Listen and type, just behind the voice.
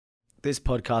This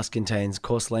podcast contains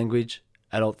coarse language,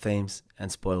 adult themes,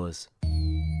 and spoilers.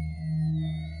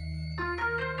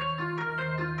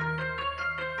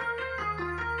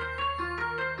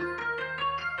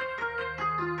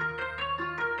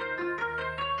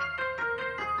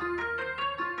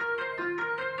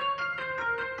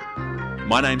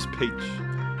 My name's Peach,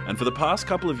 and for the past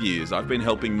couple of years I've been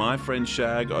helping my friend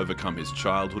Shag overcome his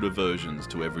childhood aversions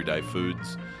to everyday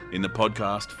foods in the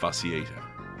podcast Fussy Eater.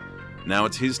 Now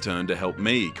it's his turn to help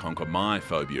me conquer my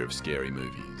phobia of scary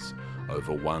movies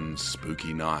over one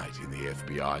spooky night in the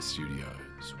FBI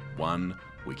studios, one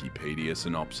Wikipedia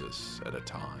synopsis at a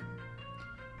time.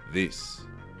 This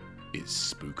is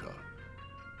Spooko.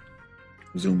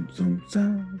 Zoom, zoom,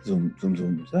 za, zoom, zoom,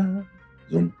 zoom, za,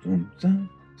 zoom, zoom, za,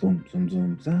 zoom, zoom,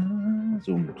 zoom, za,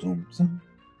 zoom, zoom, za.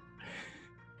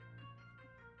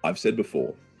 I've said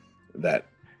before that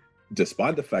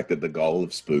despite the fact that the goal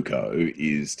of Spooko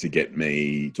is to get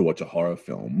me to watch a horror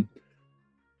film,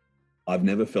 I've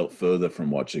never felt further from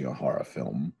watching a horror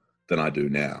film than I do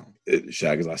now.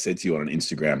 Shag, as I said to you on an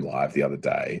Instagram live the other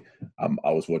day,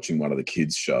 I was watching one of the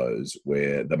kids' shows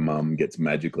where the mum gets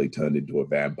magically turned into a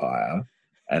vampire,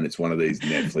 and it's one of these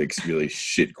Netflix really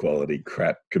shit quality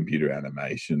crap computer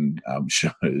animation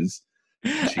shows.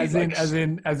 As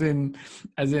in,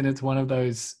 it's one of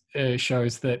those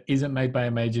shows that isn't made by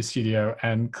a major studio,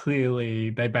 and clearly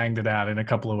they banged it out in a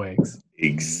couple of weeks.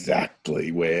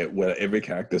 Exactly, where every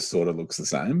character sort of looks the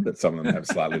same, but some of them have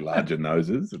slightly larger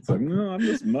noses. It's like, no, I'm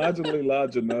this marginally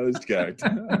larger nosed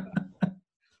character.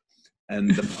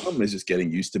 And the mum is just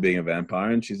getting used to being a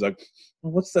vampire, and she's like,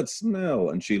 well, what's that smell?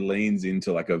 And she leans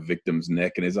into like a victim's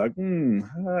neck and is like, and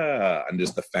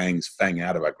just the fangs fang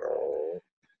out of her.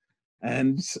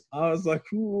 And I was like,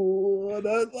 I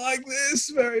don't like this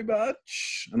very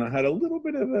much. And I had a little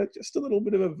bit of a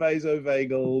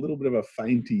vasovagal, a little bit of a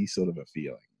fainty sort of a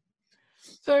feeling.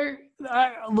 So,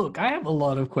 look, I have a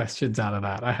lot of questions out of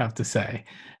that, I have to say.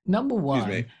 Number one.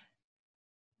 Excuse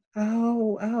me.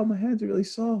 Ow, my hands are really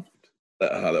soft.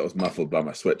 That was muffled by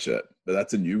my sweatshirt, but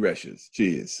that's a new rashes.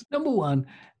 Cheers. Number one,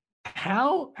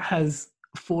 how has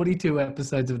 42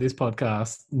 episodes of this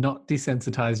podcast not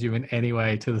desensitized you in any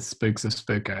way to the spooks of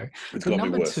Spooko? It's got me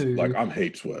worse. Like, I'm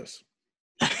heaps worse.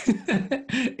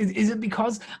 Is it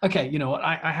because, okay, you know what,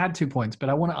 I had 2 points, but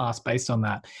I want to ask based on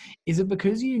that, is it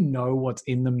because you know what's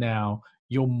in them now,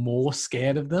 you're more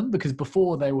scared of them? Because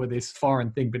before they were this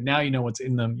foreign thing, but now you know what's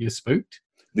in them, you're spooked?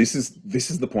 This is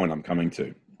the point I'm coming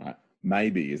to. Right?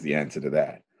 Maybe is the answer to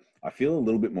that. I feel a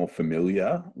little bit more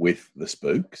familiar with the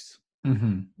spooks.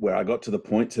 Mm-hmm. Where I got to the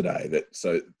point today that,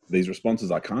 so these responses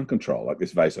I can't control, like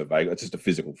this vasovagal, it's just a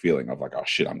physical feeling of like, oh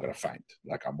shit, I'm going to faint.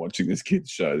 Like, I'm watching this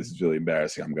kid's show. This is really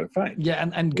embarrassing. I'm going to faint. Yeah.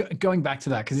 And going back to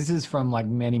that, because this is from like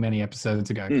many, many episodes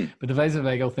ago, but the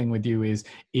vasovagal thing with you is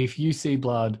if you see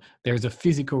blood, there's a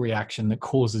physical reaction that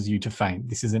causes you to faint.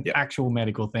 This is an actual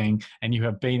medical thing. And you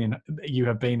have been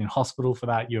in hospital for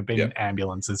that. You have been in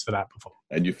ambulances for that before.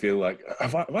 And you feel like,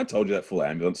 have I told you that full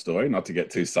ambulance story? Not to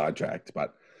get too sidetracked,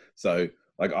 but so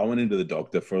like I went into the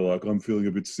doctor for like, I'm feeling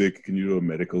a bit sick. Can you do a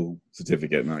medical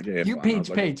certificate? And like, yeah, you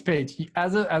Peach.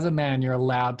 As a man, you're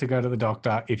allowed to go to the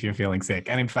doctor if you're feeling sick,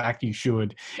 and in fact, you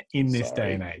should in this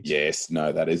day and age. Yes,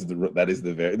 no, this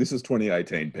is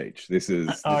 2018, Peach. This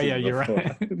is you're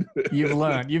right. You've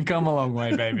learned. You've come a long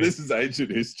way, baby. This is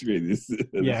ancient history.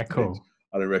 Cool.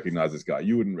 I don't recognize this guy.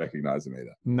 You wouldn't recognize him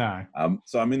either. No.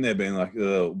 So I'm in there being like,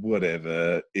 oh,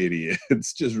 whatever,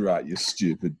 idiots. Just write your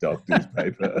stupid doctor's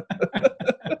paper.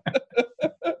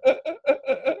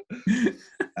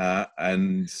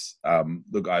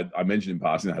 Look, I mentioned in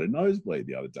passing I had a nosebleed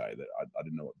the other day that I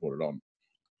didn't know what brought it on.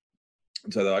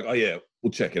 And so they're like, oh, yeah,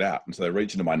 we'll check it out. And so they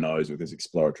reach into my nose with this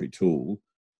exploratory tool,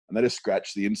 and they just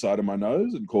scratch the inside of my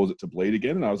nose and cause it to bleed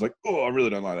again. And I was like, oh, I really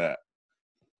don't like that.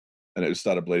 And it just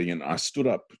started bleeding, and I stood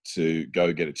up to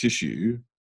go get a tissue,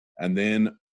 and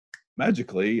then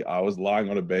magically I was lying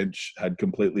on a bench, had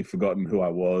completely forgotten who I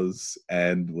was,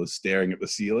 and was staring at the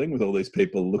ceiling with all these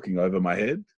people looking over my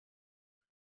head.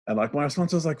 And like my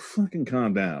response was like, fucking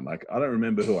calm down. Like, I don't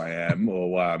remember who I am or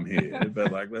why I'm here,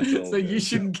 but like, let's all so you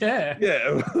shouldn't care.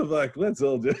 Yeah. Like, let's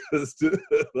all just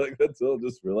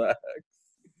relax.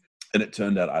 And it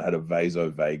turned out I had a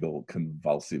vasovagal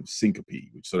convulsive syncope,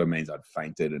 which sort of means I'd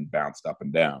fainted and bounced up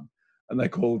and down. And they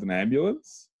called an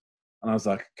ambulance. And I was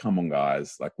like, come on,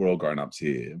 guys. Like, we're all grown-ups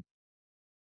here.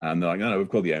 And they're like, no, we've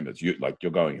called the ambulance.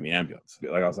 You're going in the ambulance.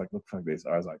 Like, I was like, look, fuck this.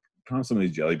 I was like, can I have some of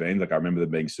these jelly beans? Like, I remember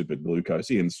them being super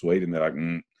glucosey and sweet. And they're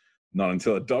like, not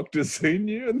until a doctor's seen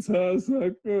you. And so I was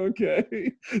like,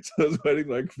 okay. So I was waiting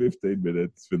like 15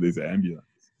 minutes for this ambulance.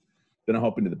 Then I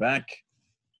hop into the back.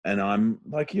 And I'm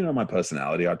like, my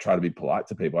personality, I try to be polite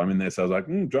to people. I'm in there, so I was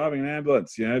like, driving an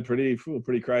ambulance, pretty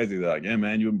crazy. They're like, yeah,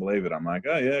 man, you wouldn't believe it. I'm like,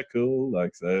 oh, yeah, cool.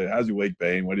 Like, so how's your week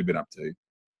been? What have you been up to?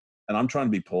 And I'm trying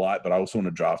to be polite, but I also want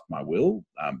to draft my will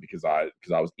because I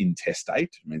was intestate.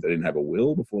 It means I didn't have a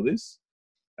will before this.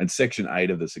 And Section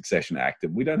 8 of the Succession Act,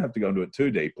 and we don't have to go into it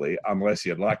too deeply unless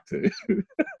you'd like to.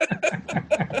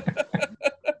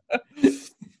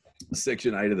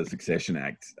 Section 8 of the Succession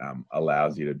Act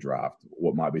allows you to draft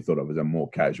what might be thought of as a more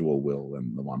casual will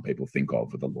than the one people think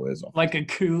of with the lawyer's office. Like a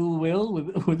cool will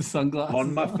with sunglasses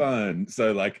on my phone.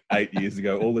 So like 8 years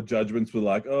ago, all the judgments were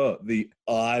like, oh, the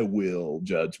I will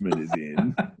judgment is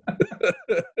in.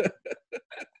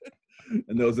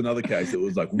 And there was another case that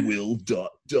was like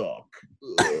will.doc.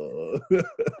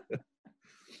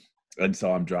 And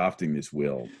so I'm drafting this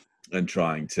will and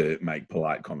trying to make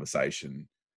polite conversation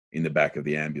in the back of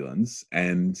the ambulance.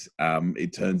 And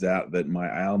it turns out that my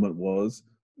ailment was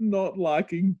not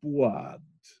liking blood.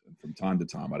 And from time to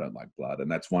time, I don't like blood. And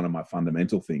that's one of my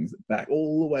fundamental things.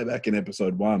 All the way back in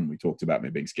episode 1, we talked about me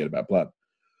being scared about blood.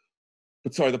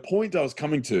 But sorry, the point I was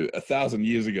coming to 1,000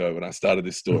 years ago when I started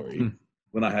this story,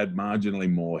 when I had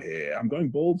marginally more hair, I'm going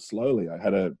bald slowly. I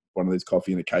had one of these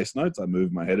coffee in a case notes. I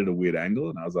moved my head at a weird angle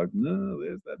and I was like, no,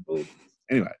 there's that bald.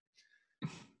 Anyway.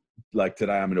 Like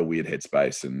today I'm in a weird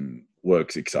headspace and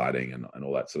work's exciting and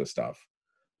all that sort of stuff.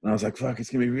 And I was like, fuck, it's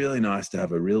going to be really nice to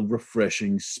have a real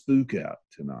refreshing spook out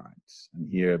tonight and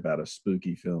hear about a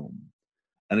spooky film.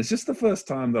 And it's just the first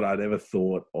time that I'd ever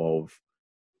thought of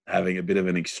having a bit of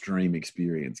an extreme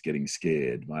experience getting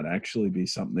scared might actually be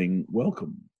something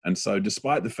welcome. And so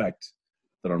despite the fact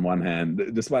that on one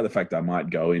hand, despite the fact I might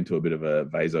go into a bit of a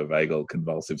vasovagal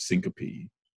convulsive syncope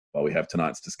while we have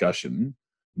tonight's discussion,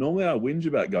 normally I whinge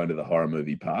about going to the horror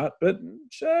movie part, but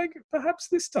Shag, perhaps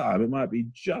this time it might be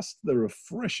just the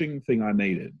refreshing thing I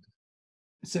needed.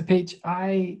 So, Peach,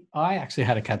 I actually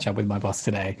had a catch up with my boss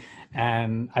today,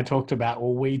 and we talked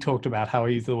about how I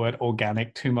use the word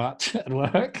organic too much at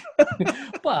work.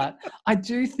 But I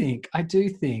do think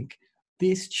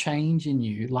this change in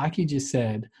you, like you just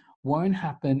said, won't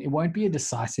happen. It won't be a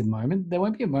decisive moment. There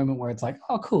won't be a moment where it's like,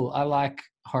 oh, cool, I like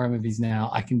horror movies now.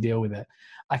 I can deal with it.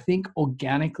 I think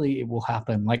organically it will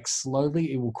happen. Like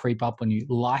slowly it will creep up on you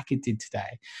like it did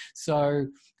today. So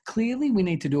clearly we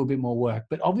need to do a bit more work,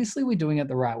 but obviously we're doing it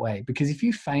the right way, because if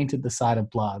you faint at the sight of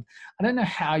blood, I don't know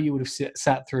how you would have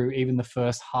sat through even the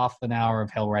first half an hour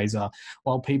of Hellraiser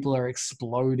while people are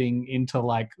exploding into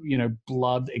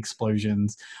blood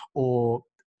explosions or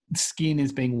skin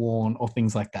is being worn or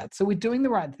things like that. So we're doing the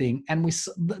right thing, and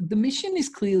the mission is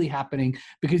clearly happening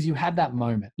because you had that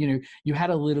moment. You had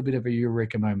a little bit of a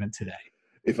eureka moment today.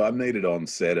 If I'm needed on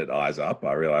set at Eyes Up,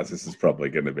 I realize this is probably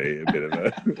going to be a bit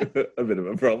of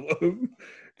a problem.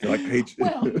 Like Peach.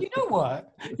 Well, you know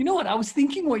what? I was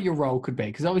thinking what your role could be,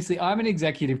 because obviously I'm an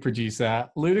executive producer.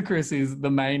 Ludacris is the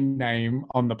main name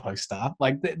on the poster.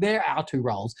 Like they're our two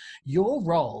roles. Your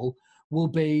role will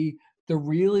be the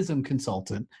realism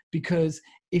consultant, because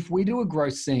if we do a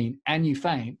gross scene and you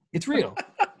faint, it's real.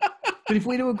 But if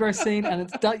we do a gross scene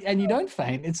and you don't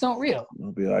faint, it's not real.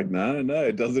 I'll be like, no,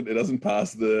 it doesn't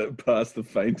pass the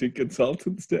fainting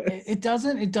consultant's test. It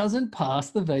doesn't pass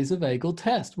the vasovagal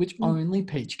test, which only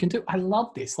Peach can do. I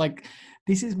love this. Like,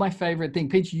 this is my favorite thing.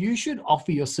 Peach, you should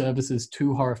offer your services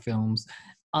to horror films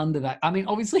under that. I mean,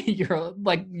 obviously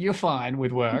you're fine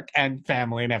with work and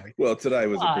family and everything. Well, today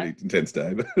was a pretty intense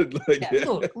day, but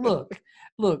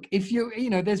Look, if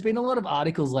there's been a lot of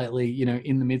articles lately,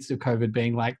 in the midst of COVID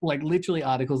being like literally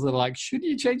articles that are like, should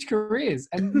you change careers?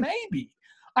 And maybe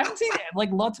I haven't seen it. Like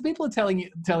lots of people are telling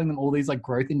them all these like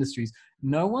growth industries.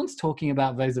 No one's talking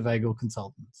about vasovagal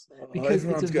consultants because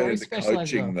it's a very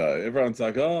specialized coaching though. Everyone's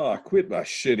like, oh, I quit my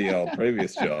shitty old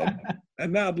previous job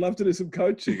and now I'd love to do some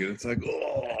coaching. And it's like,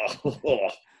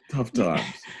 tough times.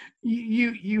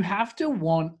 You have to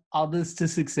want others to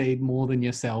succeed more than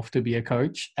yourself to be a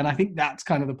coach. And I think that's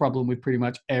kind of the problem with pretty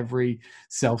much every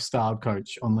self-styled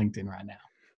coach on LinkedIn right now.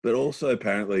 But also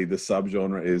apparently the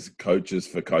subgenre is coaches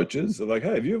for coaches. They're like,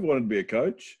 hey, have you ever wanted to be a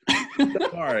coach?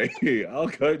 Don't worry, I'll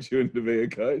coach you into being a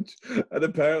coach. And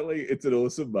apparently it's an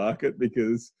awesome market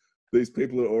because these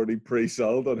people are already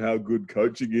pre-sold on how good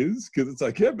coaching is, because it's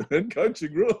like, yeah, man,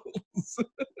 coaching rules.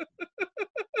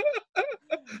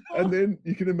 And then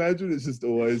you can imagine it's just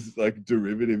always like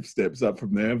derivative steps up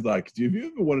from there. Like, do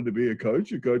you ever wanted to be a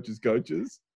coach? Your coaches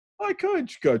coaches? I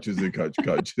coach coaches who coach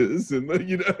coaches. And, and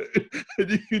you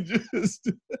can just...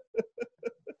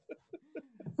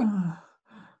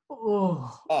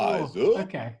 Eyes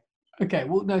up. Okay.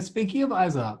 Well, no, speaking of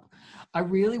Eyes Up, I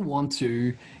really want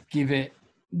to give it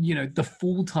you know, the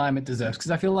full time it deserves.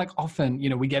 Because I feel like often, you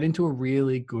know, we get into a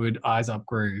really good Eyes Up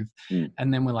groove,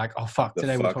 and then we're like, oh fuck,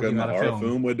 today we're talking about a horror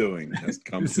film we're doing has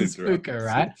come this is Spooko,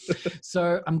 right?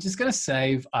 So I'm just going to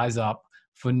save Eyes Up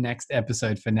for next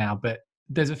episode for now. But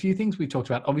there's a few things we talked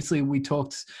about. Obviously, we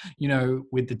talked, you know,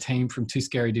 with the team from Too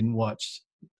Scary Didn't Watch.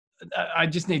 I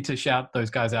just need to shout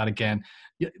those guys out again.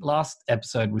 Last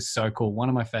episode was so cool. One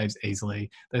of my faves easily.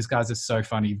 Those guys are so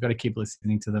funny. You've got to keep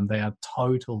listening to them. They are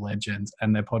total legends,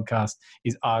 and their podcast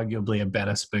is arguably a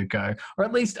better Spooko, or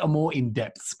at least a more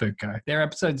in-depth Spooko. Their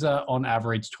episodes are on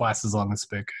average twice as long as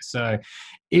Spooko. So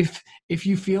if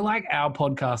you feel like our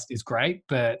podcast is great,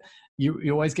 but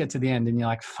you always get to the end and you're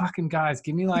like, fucking guys,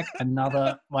 give me like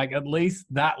another, like at least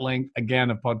that length again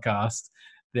of podcast,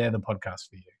 they're the podcast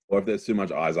for you. Or if there's too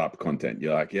much Eyes Up content,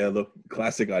 you're like, yeah, look,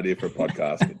 classic idea for a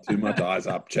podcast, but too much Eyes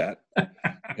Up chat.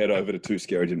 Head over to Too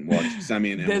Scary Didn't Watch.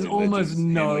 Sammy and Emily. There's almost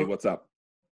no. Emily, what's up?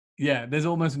 Yeah, there's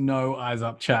almost no Eyes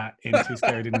Up chat in Too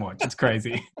Scary Didn't Watch. It's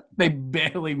crazy. They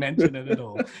barely mention it at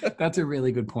all. That's a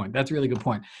really good point.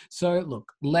 So look,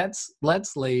 let's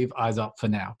leave Eyes Up for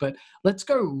now, but let's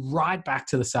go right back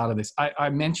to the start of this. I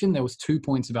mentioned there was 2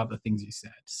 points about the things you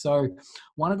said. So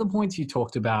one of the points you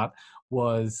talked about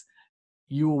was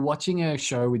you were watching a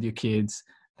show with your kids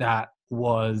that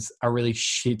was a really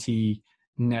shitty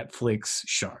Netflix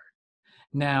show.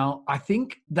 Now, I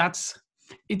think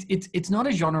it's not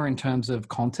a genre in terms of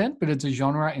content, but it's a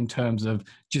genre in terms of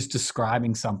just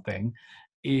describing something,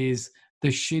 is the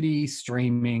shitty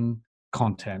streaming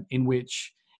content in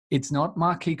which it's not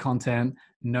marquee content.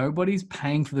 Nobody's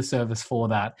paying for the service for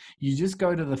that. You just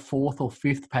go to the 4th or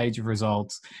 5th page of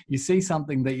results. You see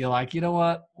something that you're like, you know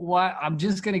what? Why?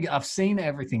 I've seen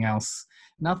everything else.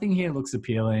 Nothing here looks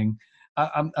appealing.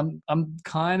 I'm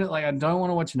kind of like, I don't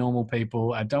want to watch Normal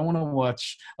People. I don't want to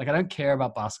watch, like, I don't care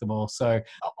about basketball. So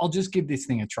I'll just give this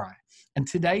thing a try. And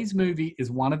today's movie is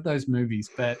one of those movies,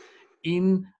 but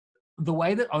in the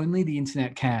way that only the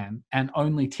internet can and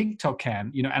only TikTok can,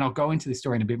 you know, and I'll go into this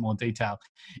story in a bit more detail,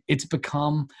 it's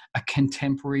become a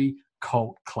contemporary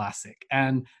cult classic.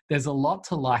 And there's a lot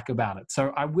to like about it.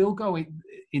 So I will go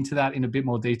into that in a bit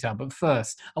more detail. But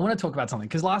first, I want to talk about something,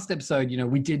 because last episode, you know,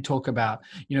 we did talk about,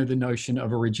 you know, the notion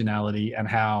of originality and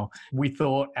how we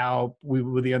thought we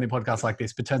were the only podcast like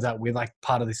this, but turns out we're like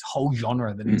part of this whole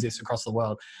genre that exists across the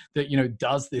world that, you know,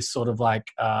 does this sort of like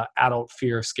adult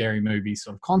fear of scary movies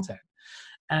sort of content.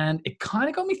 And it kind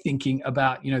of got me thinking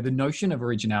about, you know, the notion of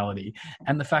originality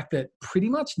and the fact that pretty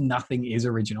much nothing is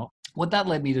original. What that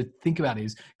led me to think about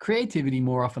is creativity,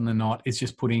 more often than not, is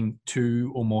just putting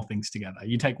 2 or more things together.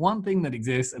 You take one thing that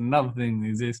exists and another thing that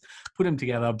exists, put them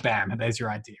together, bam, and there's your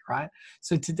idea, right?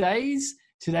 So today's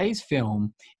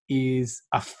film is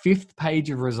a 5th page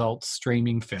of results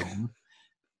streaming film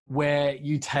where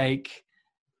you take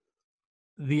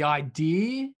the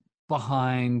idea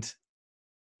behind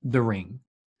The Ring,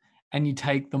 and you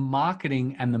take the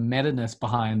marketing and the meta-ness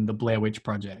behind the Blair Witch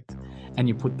Project, and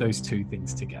you put those 2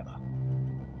 things together.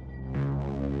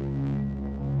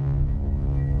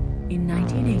 In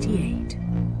 1988,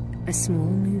 a small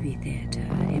movie theatre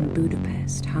in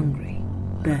Budapest, Hungary,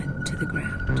 burned to the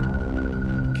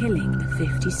ground, killing the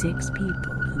 56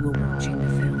 people who were watching the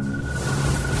film.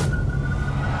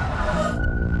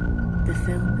 The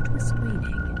film it was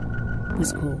screening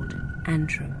was called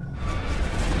Antrum.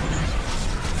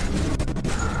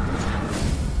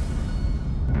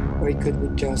 Or it could be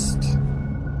just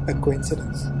a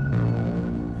coincidence.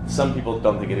 Some people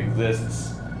don't think it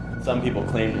exists. Some people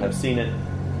claim to have seen it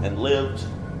and lived.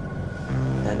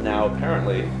 And now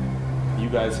apparently you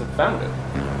guys have found it.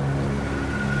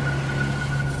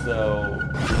 So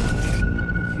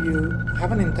If you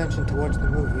have an intention to watch the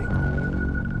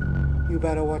movie, you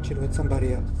better watch it with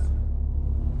somebody else.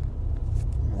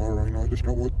 Alright, I just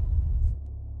got what.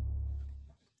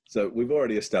 So we've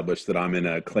already established that I'm in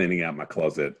a cleaning out my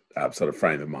closet sort of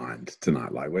frame of mind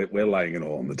tonight. Like we're laying it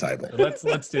all on the table.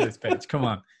 Let's do this, Paige. Come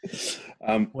on.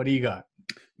 What do you got?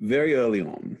 Very early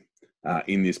on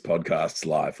in this podcast's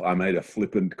life, I made a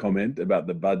flippant comment about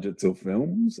the budgets of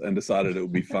films and decided it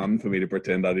would be fun for me to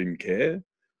pretend I didn't care,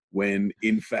 when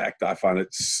in fact I find it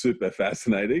super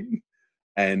fascinating.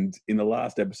 And in the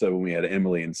last episode when we had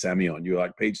Emily and Sammy on, you were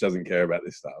like, Peach doesn't care about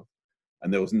this stuff.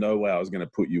 And there was no way I was going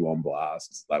to put you on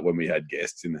blast, like when we had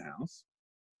guests in the house,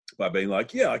 by being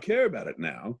like, yeah, I care about it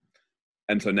now.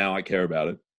 And so now I care about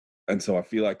it. And so I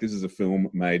feel like this is a film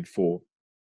made for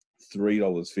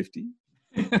 $3.50.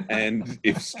 And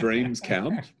if streams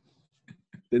count,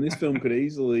 then this film could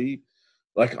easily,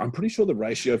 like, I'm pretty sure the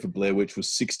ratio for Blair Witch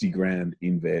was 60 grand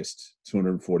invest,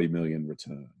 240 million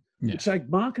return. Yeah. It's like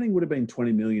marketing would have been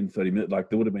 20 million, 30 million. Like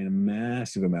there would have been a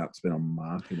massive amount spent on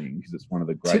marketing because it's one of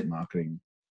the great marketing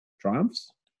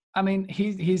triumphs. I mean,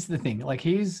 here's the thing. Like,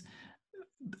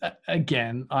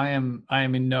 again, I am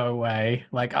in no way,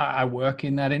 like, I work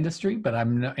in that industry, but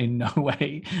I'm in no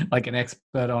way like an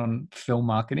expert on film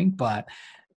marketing. But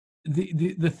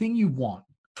the thing you want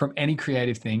from any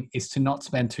creative thing is to not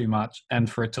spend too much and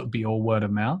for it to be all word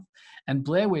of mouth. And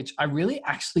Blair Witch, I really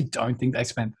actually don't think they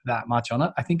spent that much on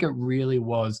it. I think it really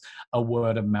was a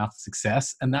word of mouth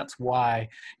success. And that's why,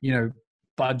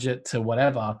 budget to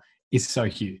whatever is so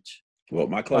huge. Well,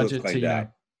 my clothes cleaned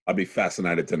out. I'd be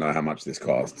fascinated to know how much this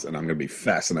costs, and I'm going to be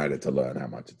fascinated to learn how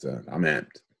much it's earned. I'm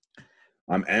amped.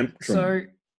 I'm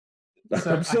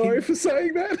sorry for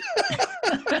saying that.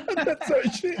 That's so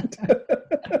shit.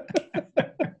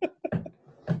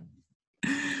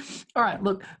 All right,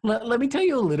 look, let me tell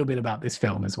you a little bit about this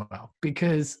film as well,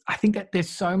 because I think that there's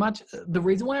so much. The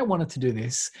reason why I wanted to do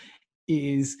this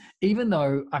is, even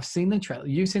though I've seen the trailer,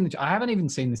 you've seen I haven't even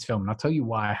seen this film, and I'll tell you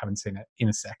why I haven't seen it in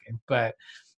a second, but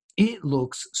it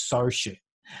looks so shit.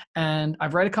 And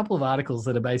I've read a couple of articles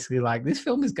that are basically like, this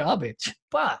film is garbage.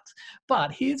 But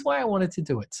here's why I wanted to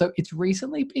do it. So it's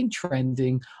recently been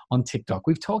trending on TikTok.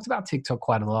 We've talked about TikTok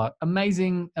quite a lot.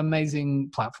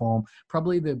 Amazing platform.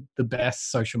 Probably the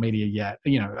best social media yet,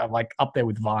 like up there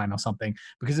with Vine or something,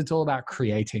 because it's all about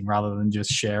creating rather than just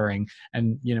sharing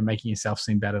and, making yourself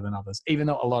seem better than others, even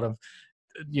though a lot of,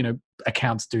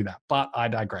 accounts do that. But I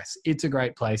digress. It's a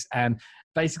great place. And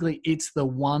basically, it's the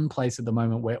one place at the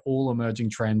moment where all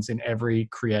emerging trends in every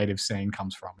creative scene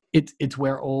comes from. It's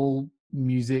where all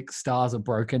music stars are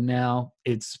broken now.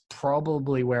 It's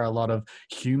probably where a lot of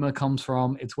humor comes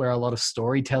from. It's where a lot of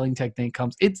storytelling technique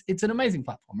comes. It's an amazing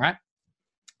platform, right?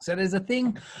 So there's a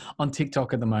thing on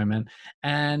TikTok at the moment,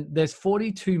 and there's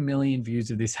 42 million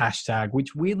views of this hashtag,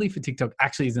 which weirdly for TikTok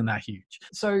actually isn't that huge.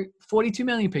 So 42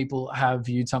 million people have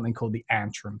viewed something called the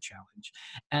Antrim Challenge.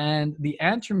 And the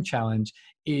Antrim Challenge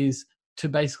is to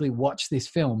basically watch this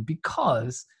film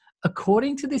because,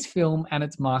 according to this film and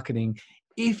its marketing,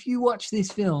 if you watch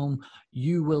this film,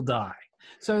 you will die.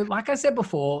 So like I said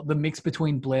before, the mix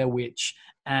between Blair Witch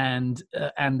and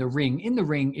The Ring. In The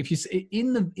Ring, if you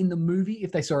in the movie,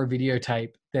 if they saw a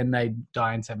videotape, then they'd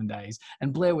die in 7 days.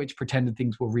 And Blair Witch pretended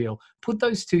things were real. Put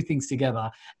those two things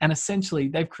together, and essentially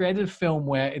they've created a film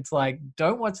where it's like,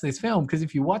 don't watch this film because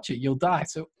if you watch it, you'll die.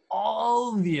 So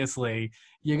obviously,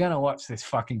 you're gonna watch this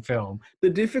fucking film. The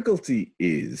difficulty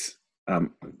is, and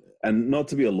not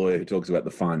to be a lawyer who talks about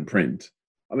the fine print.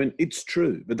 I mean, it's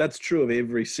true, but that's true of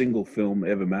every single film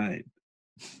ever made.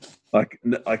 I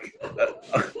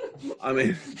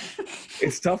mean,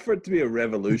 it's tough for it to be a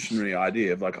revolutionary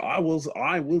idea of like, I will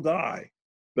die,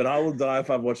 but I will die if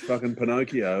I've watched fucking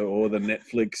Pinocchio or the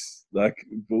Netflix like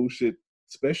bullshit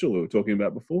special we were talking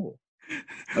about before.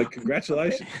 Like,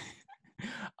 congratulations.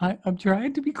 I'm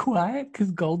trying to be quiet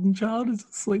because Golden Child is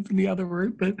asleep in the other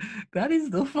room, but that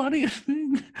is the funniest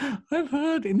thing I've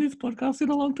heard in this podcast in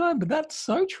a long time. But that's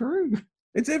so true.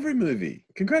 It's every movie.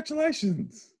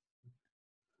 Congratulations.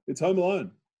 It's Home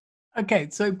Alone. Okay,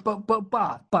 so but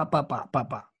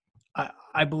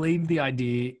I believe the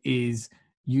idea is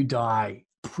you die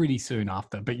pretty soon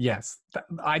after. But yes,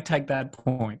 I take that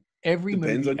point. Every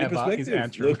Depends movie on your ever is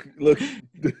perspective. Look,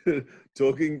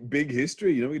 talking big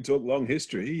history, we can talk long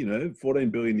history, 14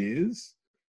 billion years.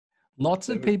 Lots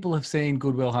of people have seen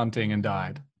Good Will Hunting and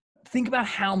died. Think about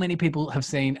how many people have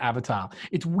seen Avatar.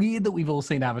 It's weird that we've all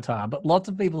seen Avatar, but lots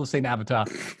of people have seen Avatar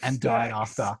and died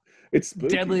after. It's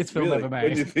spooky, deadliest film ever made.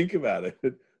 When you think about it,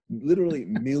 literally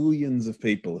millions of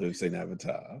people who've seen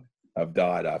Avatar have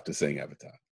died after seeing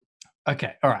Avatar.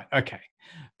 Okay, all right, okay.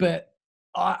 But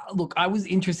look, I was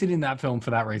interested in that film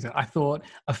for that reason. I thought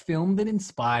a film that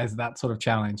inspires that sort of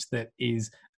challenge that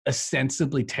is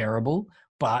ostensibly terrible,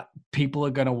 but people are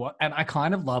going to watch. And I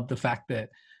kind of love the fact that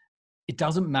it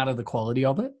doesn't matter the quality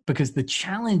of it because the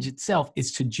challenge itself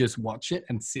is to just watch it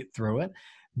and sit through it.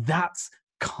 That's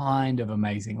kind of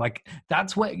amazing. Like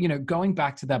that's where, going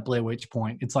back to that Blair Witch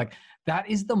point, it's like, that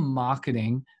is the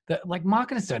marketing that like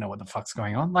marketers don't know what the fuck's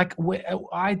going on. Like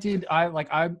I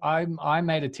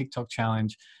made a TikTok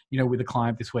challenge, with a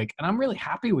client this week and I'm really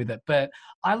happy with it. But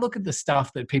I look at the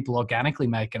stuff that people organically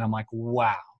make and I'm like,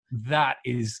 wow, that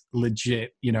is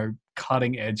legit,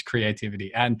 cutting edge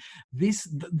creativity. And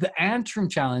the Antrim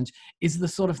Challenge is the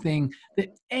sort of thing that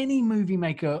any movie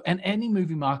maker and any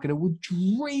movie marketer would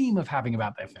dream of having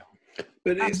about their film.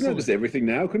 But isn't that just everything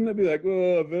now? Couldn't it be like,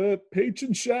 the Peach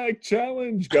and Shag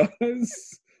Challenge,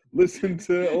 guys? Listen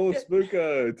to all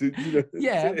Spooko.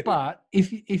 Yeah, but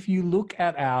if you look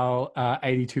at our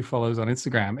 82 followers on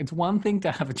Instagram, it's one thing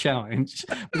to have a challenge,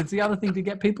 but it's the other thing to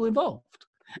get people involved.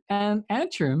 And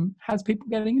Antrim has people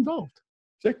getting involved.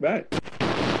 Checkmate.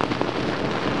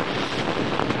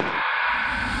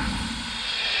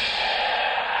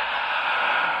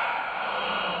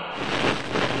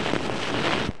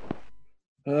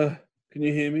 Can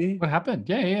you hear me? What happened?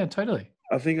 Yeah, totally.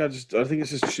 I think it's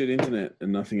just shit internet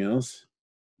and nothing else.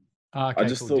 Okay, I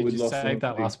just cool. thought Did we'd you lost save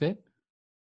that last bit?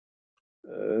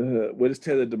 We're just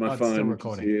tethered to my It's phone. still which is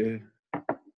recording. here.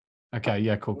 Okay,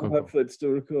 yeah, cool. Hopefully it's still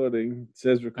recording. It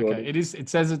says recording. Okay, it is. It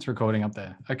says it's recording up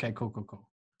there. Okay, cool.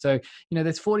 So,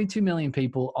 there's 42 million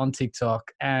people on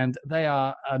TikTok, and they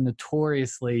are a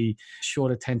notoriously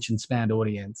short attention span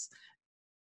audience.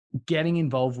 Getting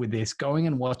involved with this, going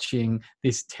and watching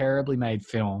this terribly made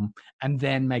film, and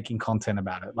then making content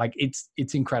about it. Like it's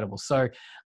incredible. So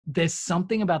there's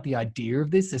something about the idea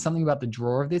of this. There's something about the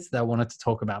draw of this that I wanted to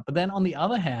talk about. But then on the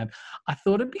other hand, I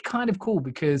thought it'd be kind of cool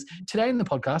because today in the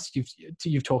podcast,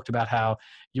 you've talked about how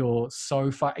you're so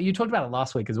far. You talked about it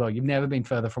last week as well. You've never been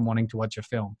further from wanting to watch a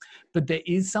film, but there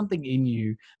is something in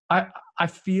you. I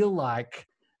feel like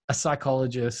a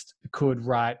psychologist could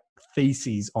write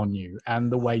theses on you and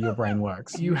the way your brain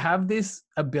works. You have this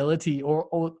ability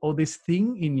or this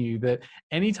thing in you that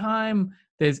anytime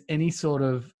there's any sort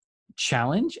of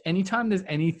challenge, anytime there's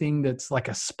anything that's like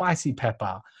a spicy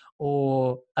pepper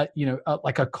or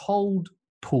like a cold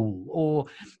pool or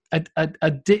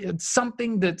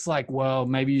something that's like, well,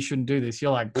 maybe you shouldn't do this,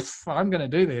 you're like, I'm going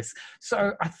to do this.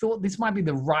 So I thought this might be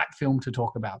the right film to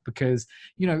talk about because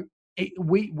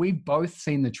we've both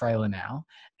seen the trailer now,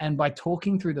 and by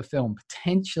talking through the film,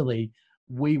 potentially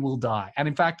we will die. And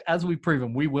in fact, as we've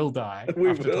proven, we will die.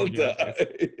 We will die.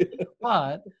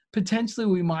 But potentially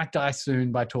we might die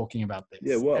soon by talking about this.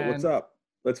 Yeah, what's up?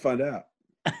 Let's find out.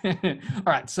 All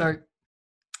right, so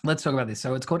let's talk about this.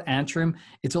 So it's called Antrim.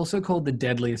 It's also called the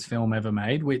deadliest film ever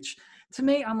made, which to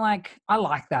me, I'm like, I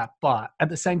like that. But at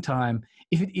the same time,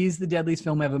 if it is the deadliest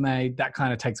film ever made, that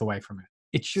kind of takes away from it.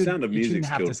 It should. Sound of Music's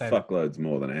killed fuckloads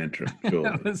more than Antrim.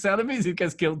 Sure. The Sound of Music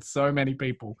has killed so many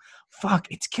people. Fuck,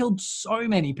 it's killed so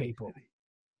many people.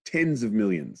 Tens of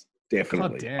millions,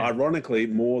 definitely. Ironically,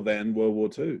 more than World War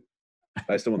II,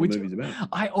 based on what the movie's about.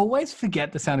 I always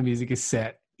forget the Sound of Music is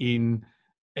set in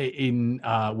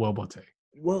World War II.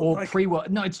 Well, or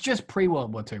pre-World. No, it's just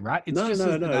pre-World War II, right? It's no.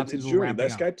 It's during. They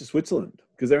escaped to Switzerland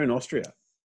because they're in Austria.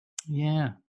 Yeah.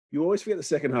 You always forget the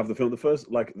second half of the film. The first,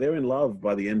 they're in love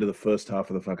by the end of the first half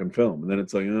of the fucking film. And then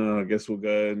it's like, I guess we'll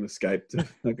go and escape to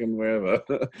fucking wherever.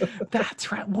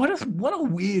 That's right. What a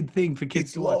weird thing for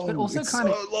kids to watch. But also it's kind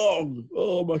of so long.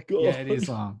 Oh my God. Yeah, it is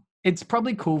long. It's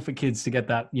probably cool for kids to get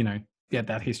that, get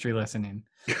that history lesson in.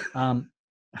 I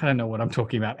don't know what I'm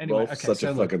talking about. Anyway, Rolf's such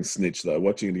a fucking snitch though.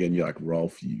 Watching it again, you're like,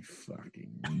 Rolf, you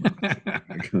fucking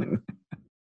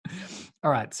All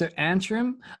right, so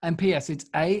Antrim, and P.S. it's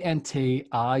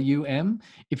Antrum.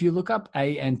 If you look up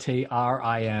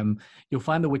Antrim, you'll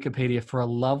find the Wikipedia for a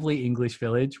lovely English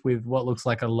village with what looks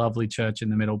like a lovely church in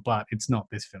the middle, but it's not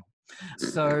this film.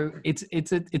 So it's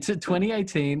a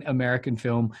 2018 American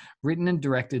film written and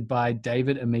directed by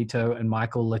David Amito and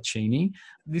Michael Lacchini.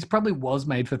 This probably was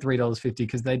made for $3.50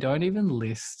 because they don't even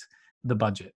list the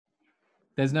budget.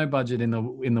 There's no budget in the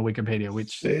Wikipedia,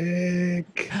 which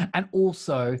sick. And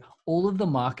also all of the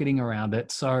marketing around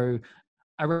it. So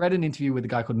I read an interview with a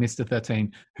guy called Mr.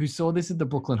 13 who saw this at the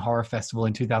Brooklyn Horror Festival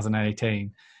in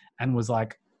 2018 and was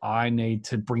like, I need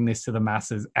to bring this to the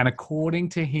masses. And according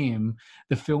to him,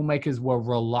 the filmmakers were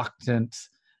reluctant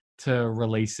to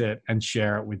release it and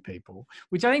share it with people,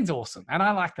 which I think is awesome. And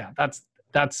I like that.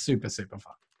 That's super, super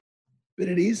fun. But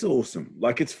it is awesome.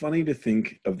 It's funny to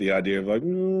think of the idea of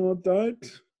no,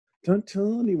 don't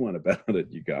tell anyone about it,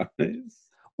 you guys.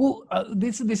 Well,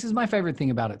 this is my favorite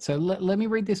thing about it. So let me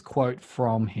read this quote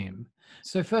from him.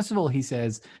 So first of all, he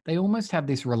says, they almost have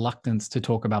this reluctance to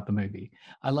talk about the movie.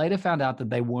 I later found out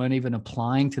that they weren't even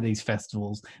applying to these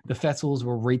festivals. The festivals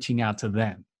were reaching out to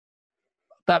them.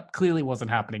 That clearly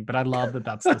wasn't happening, but I love that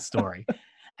that's the story.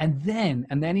 And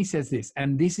then he says this,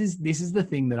 and this is the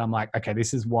thing that I'm like, okay,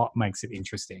 this is what makes it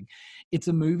interesting. It's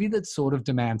a movie that sort of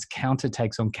demands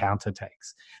counter-takes on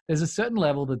counter-takes. There's a certain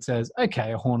level that says,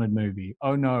 okay, a haunted movie.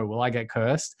 Oh no, will I get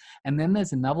cursed? And then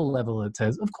there's another level that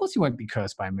says, of course you won't be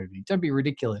cursed by a movie. Don't be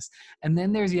ridiculous. And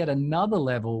then there's yet another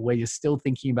level where you're still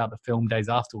thinking about the film days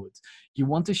afterwards. You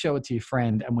want to show it to your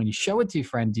friend, and when you show it to your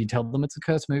friend, do you tell them it's a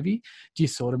cursed movie? Do you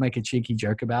sort of make a cheeky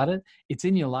joke about it? It's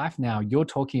in your life now. You're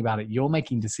talking about it. You're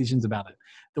making decisions about it.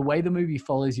 The way the movie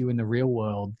follows you in the real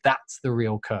world, that's the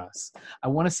real curse. I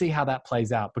want to see how that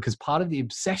plays out, because part of the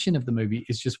obsession of the movie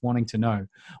is just wanting to know,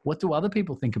 what do other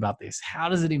people think about this? How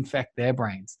does it infect their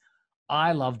brains?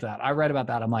 I love that. I read about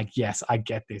that. I'm like, yes, I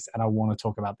get this, and I want to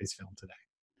talk about this film today.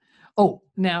 Oh,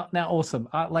 now, awesome.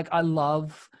 I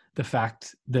love the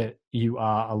fact that you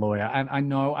are a lawyer, and I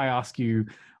know I ask you,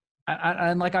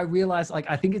 and I realize,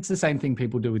 I think it's the same thing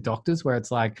people do with doctors, where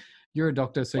it's like, you're a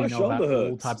doctor, so you know about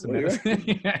all types of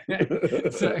medicine.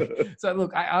 So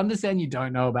look, I understand you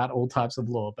don't know about all types of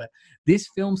law, but this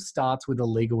film starts with a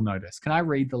legal notice. Can I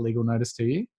read the legal notice to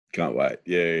you? Can't wait.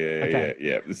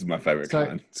 Yeah. This is my favorite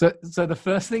kind. So the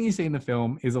first thing you see in the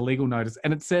film is a legal notice,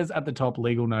 and it says at the top,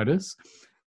 legal notice.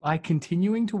 By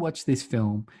continuing to watch this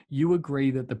film, you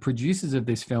agree that the producers of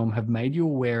this film have made you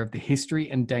aware of the history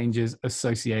and dangers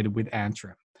associated with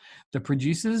Antrim. The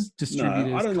producers,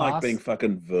 distributors... No, I don't like being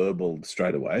fucking verbal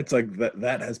straight away. It's like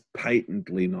that has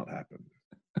patently not happened.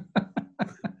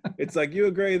 It's like, you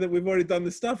agree that we've already done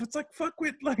this stuff. It's like, fuck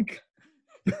it, like...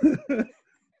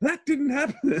 that didn't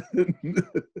happen.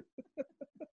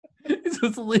 This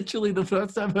was literally the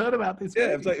first I've heard about this.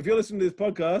 Yeah, it's like, if you're listening to this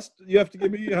podcast, you have to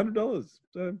give me $100.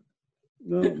 So,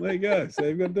 no, there you go. So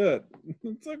you've got to do it.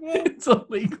 It's like, well, it's a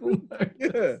legal notice.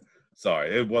 Yeah.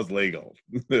 Sorry, it was legal.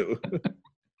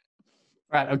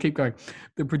 Right, I'll keep going.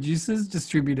 The producers,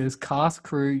 distributors, cast,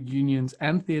 crew, unions,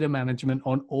 and theatre management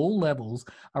on all levels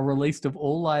are released of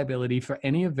all liability for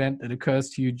any event that occurs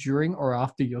to you during or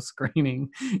after your screening,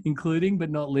 including but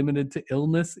not limited to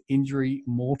illness, injury,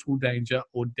 mortal danger,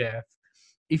 or death.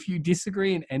 If you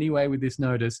disagree in any way with this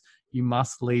notice, you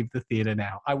must leave the theatre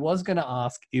now. I was going to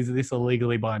ask, is this a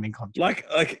legally binding contract?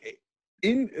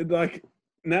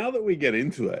 Now that we get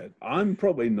into it, I'm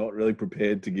probably not really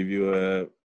prepared to give you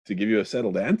a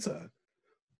settled answer.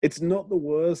 It's not the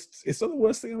worst. It's not the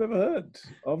worst thing I've ever heard.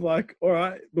 Of like, all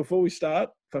right, before we start,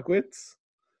 fuckwits.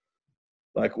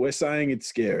 Like, we're saying it's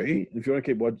scary. If you want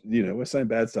to keep watching, we're saying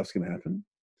bad stuff's going to happen.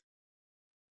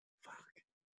 Fuck.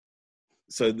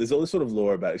 So there's all this sort of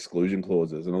law about exclusion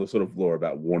clauses and all this sort of law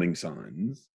about warning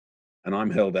signs. And I'm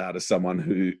held out as someone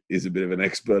who is a bit of an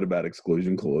expert about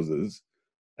exclusion clauses.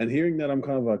 And hearing that, I'm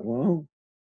kind of like, well,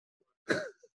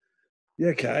 yeah,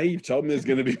 okay, you've told me there's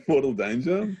going to be mortal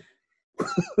danger.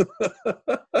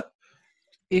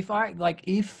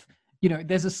 If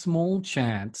there's a small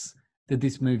chance that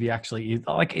this movie actually is,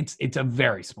 it's a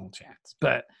very small chance,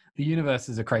 but the universe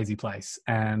is a crazy place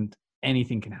and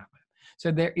anything can happen. So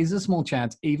there is a small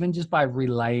chance, even just by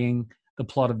relaying the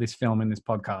plot of this film in this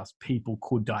podcast, people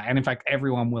could die. And in fact,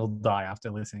 everyone will die after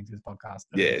listening to this podcast.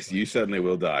 Yes, you certainly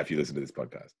will die if you listen to this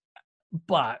podcast.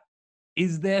 But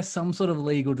is there some sort of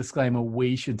legal disclaimer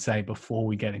we should say before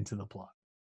we get into the plot?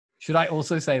 Should I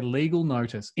also say legal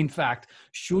notice? In fact,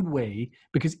 should we?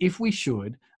 Because if we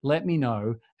should, let me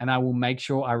know, and I will make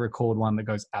sure I record one that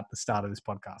goes at the start of this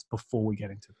podcast before we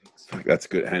get into things. That's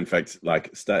good. In fact,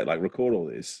 record all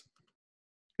this.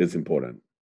 It's important.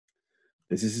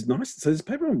 This is nice. So there's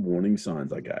paper on warning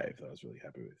signs I gave that I was really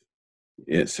happy with.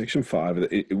 Yeah, Section 5.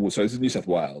 So this is New South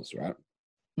Wales, right?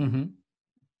 Mm-hmm.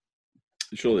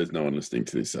 Sure, there's no one listening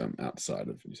to this outside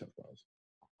of New South Wales.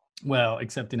 Well,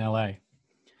 except in LA.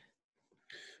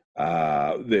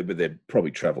 But they've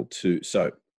probably travelled too.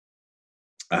 So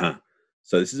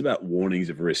this is about warnings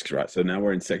of risks, right? So now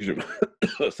we're in Section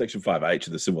 5H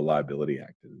of the Civil Liability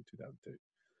Act in 2002.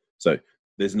 So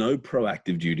there's no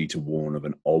proactive duty to warn of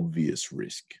an obvious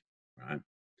risk, right?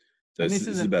 So this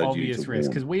is an obvious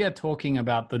risk because we are talking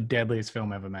about the deadliest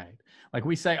film ever made. Like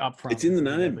we say up front, it's in the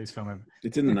name. Deadliest film ever.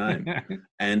 It's in the name.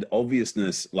 And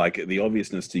obviousness, like the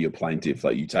obviousness to your plaintiff,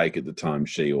 like you take at the time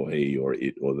she or he or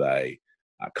it or they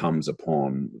comes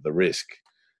upon the risk.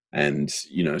 And,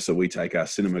 so we take our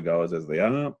cinema goers as they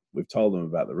are. We've told them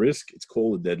about the risk. It's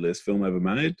called the deadliest film ever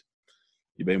made.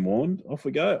 You've been warned. Off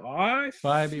we go. I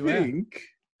think,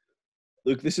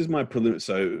 look, this is my preliminary.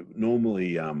 So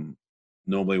normally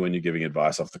when you're giving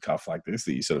advice off the cuff like this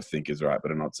that you sort of think is right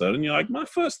but are not certain, you're like, my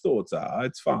first thoughts are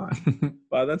it's fine.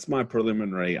 But that's my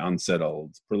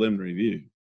unsettled preliminary view.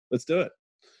 Let's do it.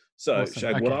 So, awesome.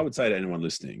 Shag, What I would say to anyone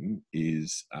listening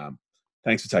is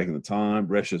thanks for taking the time.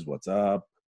 Resh's what's up?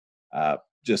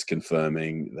 Just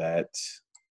confirming that...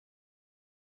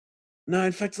 No,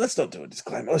 in fact, let's not do a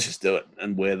disclaimer. Let's just do it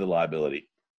and wear the liability.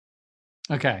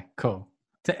 Okay, cool.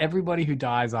 To everybody who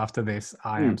dies after this,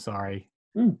 I am sorry.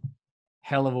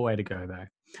 Hell of a way to go, though.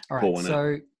 All right,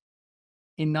 so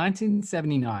in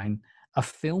 1979, a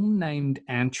film named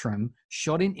Antrim,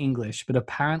 shot in English but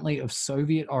apparently of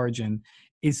Soviet origin,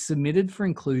 is submitted for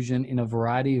inclusion in a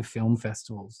variety of film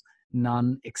festivals.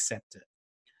 None accepted.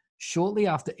 Shortly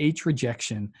after each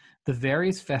rejection, the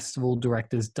various festival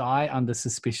directors die under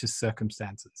suspicious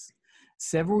circumstances.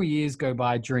 Several years go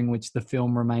by during which the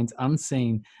film remains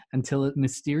unseen until it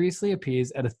mysteriously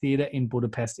appears at a theater in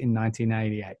Budapest in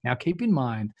 1988. Now, keep in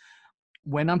mind,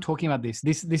 when I'm talking about this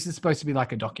is supposed to be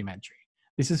like a documentary.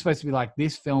 This is supposed to be like,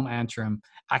 this film Antrim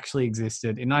actually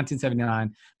existed. In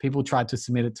 1979, people tried to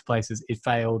submit it to places. It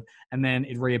failed. And then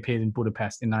it reappeared in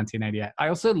Budapest in 1988. I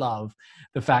also love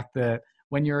the fact that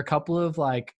when you're a couple of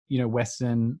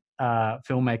Western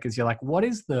filmmakers, you're like, what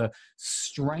is the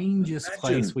strangest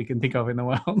place we can think of in the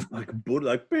world?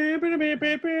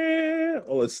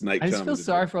 All the snake. I just feel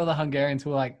sorry for all the Hungarians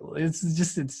who are like, it's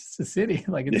just a city.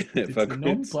 Like, it's a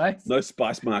normal place. No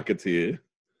spice markets here.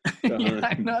 Yeah,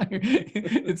 I know.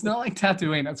 It's not like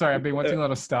Tatooine. I'm sorry, I've been watching a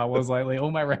lot of Star Wars lately.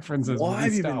 All my references. Why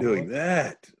have you been doing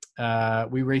that?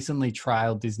 We recently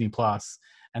trialed Disney Plus,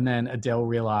 and then Adele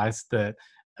realized that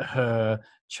her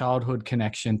childhood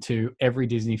connection to every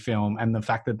Disney film and the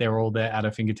fact that they're all there at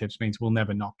her fingertips means we'll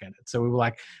never not get it. So we were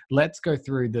like, let's go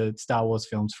through the Star Wars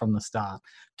films from the start.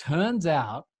 Turns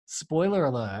out, spoiler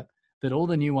alert, that all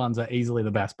the new ones are easily the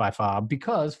best by far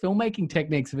because filmmaking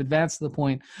techniques have advanced to the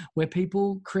point where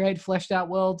people create fleshed out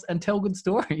worlds and tell good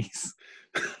stories.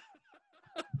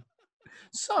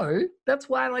 So that's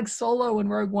why like Solo and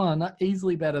Rogue One are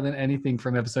easily better than anything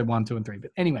from episode 1, 2, and 3.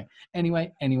 But anyway,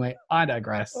 I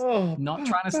digress. Not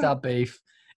trying to start beef,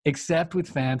 except with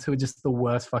fans who are just the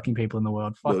worst fucking people in the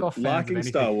world. Fuck off. Liking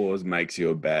Star Wars makes you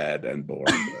a bad and boring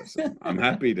person. I'm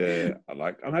happy to at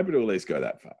least go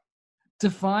that far.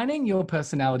 Defining your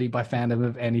personality by fandom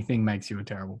of anything makes you a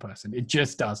terrible person. It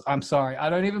just does. I'm sorry.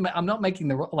 I'm not making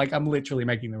I'm literally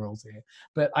making the rules here,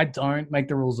 but I don't make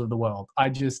the rules of the world. I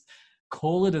just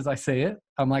call it as I see it.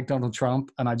 I'm like Donald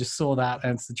Trump, and I just saw that,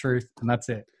 and it's the truth, and that's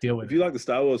it. Deal with it. If you like the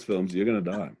Star Wars films, you're going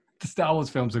to die. The Star Wars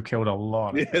films have killed a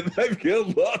lot. Yeah, they've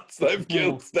killed lots. They've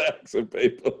killed stacks of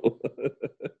people.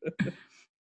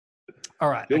 All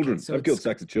right. Children. Okay, so they've killed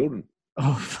stacks of children.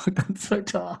 Oh, fuck, that's so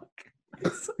dark.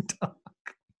 That's so dark.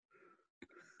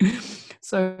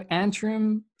 So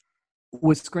Antrim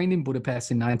was screened in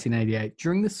Budapest in 1988.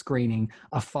 During the screening,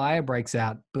 a fire breaks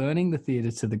out, burning the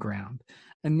theatre to the ground.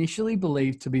 Initially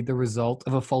believed to be the result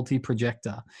of a faulty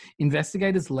projector,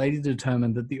 investigators later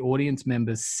determined that the audience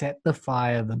members set the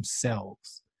fire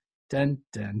themselves. Dun,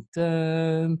 dun,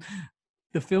 dun.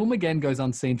 The film again goes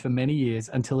unseen for many years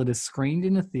until it is screened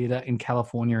in a theatre in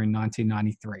California in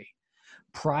 1993.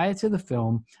 Prior to the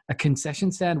film, a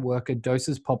concession stand worker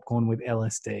doses popcorn with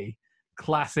LSD.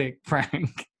 Classic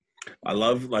prank. I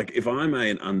love, if I'm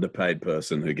an underpaid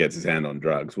person who gets his hand on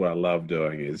drugs, what I love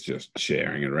doing is just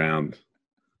sharing it around.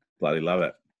 Bloody love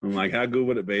it. I'm like, how good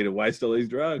would it be to waste all these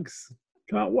drugs?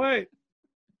 Can't wait.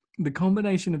 The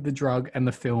combination of the drug and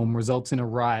the film results in a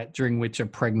riot during which a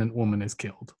pregnant woman is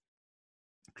killed.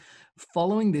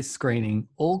 Following this screening,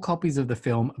 all copies of the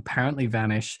film apparently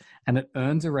vanish, and it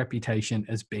earns a reputation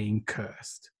as being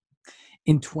cursed.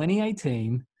 In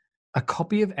 2018, a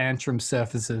copy of Antrim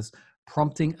surfaces,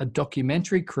 prompting a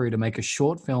documentary crew to make a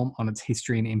short film on its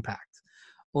history and impact.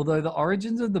 Although the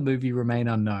origins of the movie remain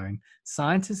unknown,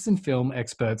 scientists and film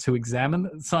experts who examine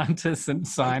film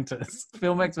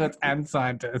experts and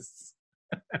scientists.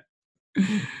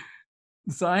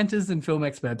 Scientists and film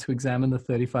experts who examined the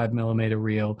 35mm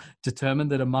reel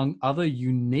determined that among other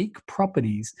unique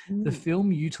properties, the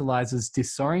film utilizes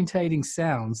disorientating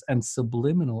sounds and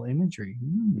subliminal imagery.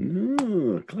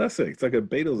 Classic. It's like a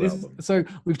Beatles album. So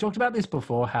we've talked about this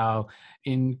before, how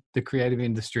in the creative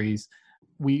industries,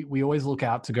 we always look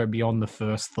out to go beyond the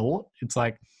first thought. It's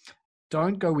like,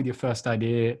 don't go with your first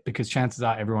idea because chances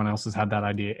are everyone else has had that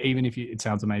idea, even if it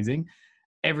sounds amazing.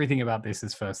 Everything about this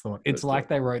is first thought. It's like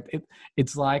they wrote it.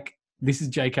 It's like this is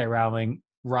J.K. Rowling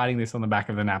writing this on the back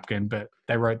of the napkin, but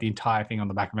they wrote the entire thing on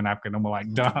the back of a napkin and we're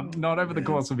like, done. Not over the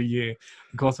course of a year,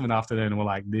 the course of an afternoon, and we're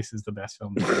like, this is the best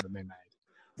film that's ever been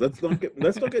made. Let's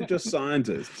not get just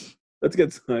scientists. Let's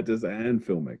get scientists and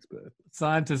film experts.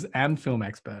 Scientists and film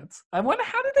experts. I wonder,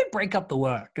 how did they break up the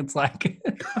work? It's like,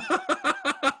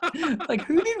 like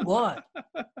who did what?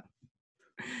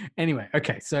 Anyway,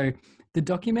 okay, so the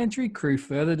documentary crew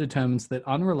further determines that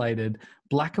unrelated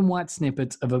black and white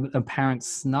snippets of an apparent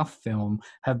snuff film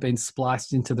have been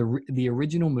spliced into the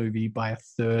original movie by a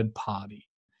third party.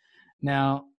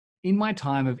 Now, in my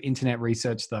time of internet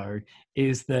research, though,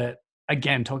 is that,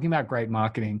 again, talking about great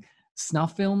marketing,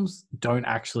 snuff films don't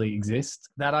actually exist.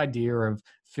 That idea of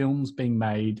films being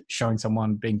made showing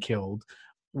someone being killed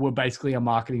were basically a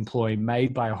marketing ploy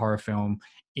made by a horror film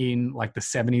in like the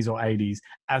 70s or 80s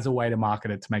as a way to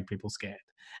market it to make people scared.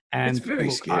 And it's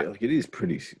very scary. It is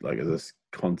pretty, as a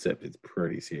concept, it's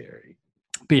pretty scary.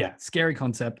 But yeah, scary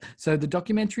concept. So the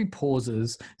documentary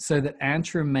pauses so that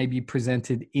Antrim may be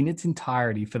presented in its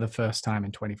entirety for the first time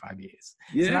in 25 years.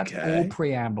 Yeah, so that's all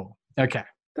preamble. Okay.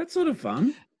 That's sort of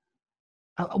fun.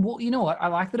 Well, you know what? I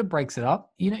like that it breaks it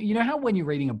up. You know how when you're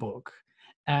reading a book,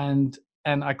 and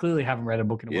I clearly haven't read a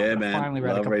book in a while. Yeah, but man. I finally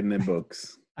read Love reading them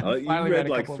books. You read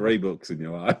like 3 books in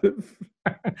your life.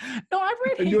 No, I've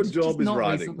read. And your job is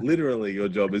writing. Recently. Literally, your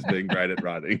job is being great at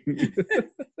writing.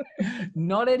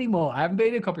 Not anymore. I haven't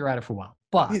been a copywriter for a while,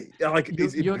 but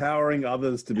is empowering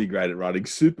others to be great at writing.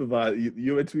 Supervise.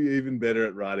 You're meant to be even better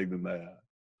at writing than they are.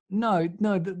 No.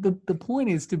 The point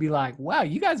is to be like, wow,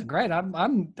 you guys are great.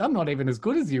 I'm not even as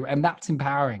good as you, and that's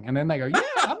empowering. And then they go, yeah,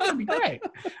 I'm gonna be great.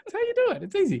 That's how you do it.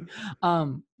 It's easy.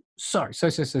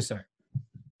 So.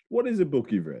 What is a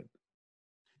book you've read?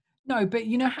 No, but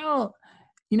you know how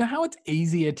it's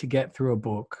easier to get through a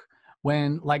book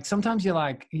when, like, sometimes you're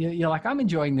like I'm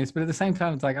enjoying this, but at the same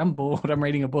time it's like I'm bored. I'm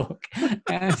reading a book,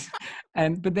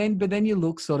 but then you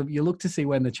look to see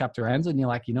when the chapter ends, and you're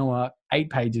like, you know what, 8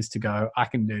 pages to go. I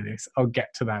can do this. I'll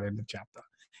get to that end of chapter.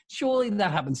 Surely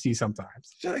that happens to you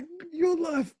sometimes. Your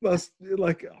life must,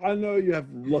 I know you have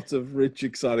lots of rich,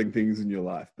 exciting things in your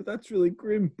life, but that's really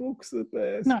grim. Books are the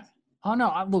best. No. Oh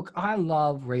no! Look, I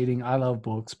love reading. I love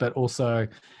books, but also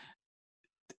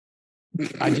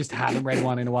I just haven't read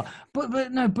one in a while. But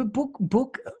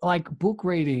book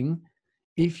reading.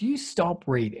 If you stop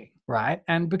reading, right,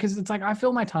 and because it's like I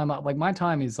fill my time up. Like my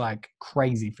time is like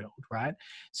crazy filled, right?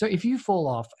 So if you fall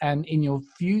off, and in your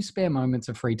few spare moments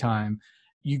of free time,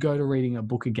 you go to reading a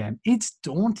book again, it's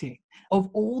daunting. Of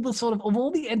all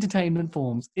the entertainment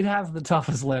forms, it has the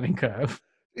toughest learning curve.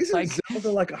 Isn't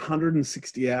Zelda like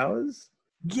 160 hours?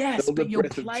 Yes, Zelda but you're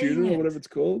Breath playing of Tuna, it. or whatever it's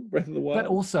called, Breath of the Wild.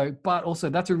 But also,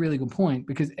 that's a really good point,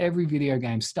 because every video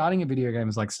game, starting a video game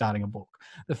is like starting a book.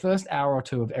 The first hour or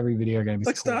two of every video game is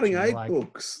like starting 8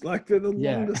 books. Like they're the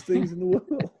longest things in the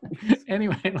world.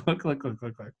 Anyway, look.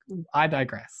 I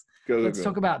digress. Let's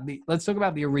talk about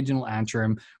the original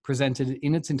Antrim, presented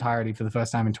in its entirety for the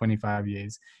first time in 25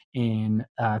 years in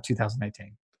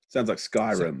 2018. Sounds like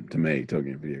Skyrim to me,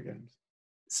 talking of video games.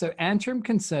 So Antrim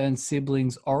concerns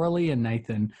siblings Aurelie and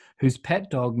Nathan, whose pet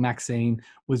dog Maxine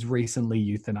was recently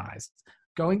euthanized.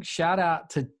 Shout out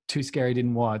to Too Scary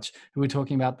Didn't Watch, who were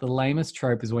talking about the lamest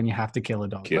trope is when you have to kill a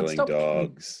dog. Killing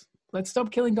dogs. Let's stop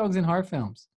killing dogs in horror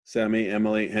films. Sammy,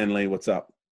 Emily, Henley, what's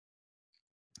up?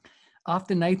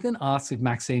 After Nathan asks if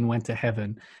Maxine went to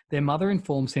heaven, their mother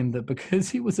informs him that because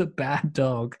he was a bad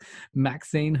dog,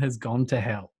 Maxine has gone to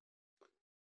hell.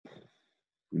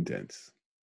 Intense.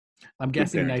 I'm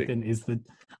guessing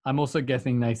I'm also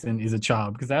guessing Nathan is a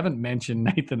child, because they haven't mentioned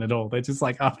Nathan at all. They're just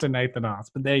like after Nathan asks,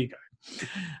 but there you go.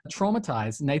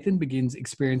 Traumatized, Nathan begins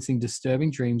experiencing disturbing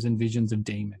dreams and visions of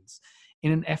demons.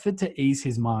 In an effort to ease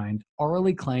his mind,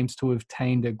 Aurelie claims to have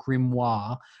obtained a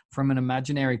grimoire from an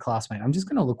imaginary classmate. I'm just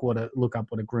going to look up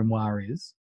what a grimoire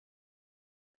is.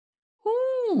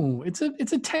 Ooh, it's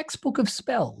a textbook of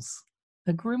spells.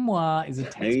 A grimoire is a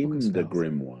textbook of spells. The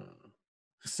grimoire.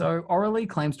 So Aurelie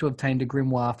claims to have obtained a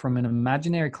grimoire from an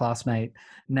imaginary classmate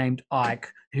named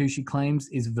Ike, who she claims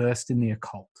is versed in the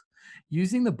occult.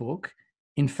 Using the book,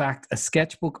 in fact, a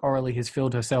sketchbook Aurelie has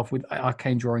filled herself with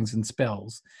arcane drawings and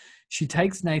spells, she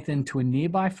takes Nathan to a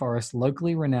nearby forest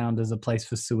locally renowned as a place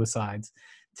for suicides,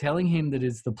 telling him that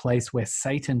it's the place where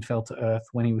Satan fell to earth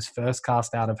when he was first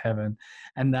cast out of heaven,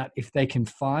 and that if they can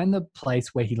find the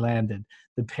place where he landed,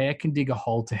 the pair can dig a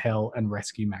hole to hell and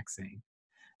rescue Maxine.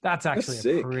 That's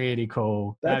actually pretty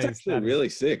cool. That's actually really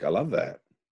sick. I love that.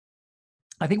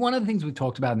 I think one of the things we've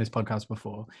talked about in this podcast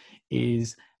before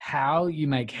is how you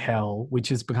make hell, which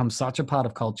has become such a part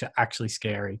of culture, actually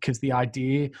scary. Because the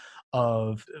idea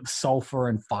of sulfur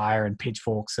and fire and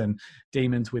pitchforks and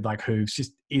demons with like hooves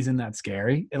just isn't that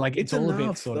scary. Like it's all enough, a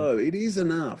bit sort of. It is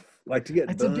enough. Like to get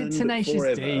it's burned a bit Tenacious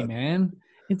forever. D, man.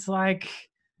 It's like.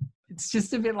 It's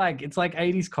just a bit like, it's like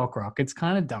 80s cock rock. It's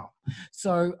kind of dumb.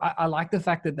 So I like the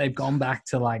fact that they've gone back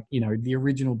to like, the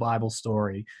original Bible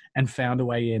story and found a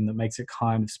way in that makes it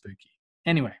kind of spooky.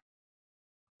 Anyway.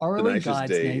 Aurelie Tenacious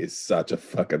D is such a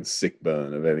fucking sick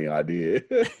burn of any idea.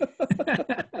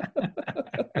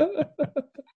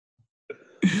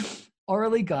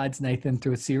 Aurelie guides Nathan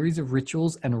through a series of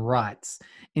rituals and rites,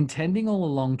 intending all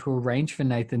along to arrange for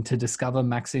Nathan to discover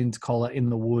Maxine's collar in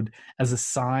the wood as a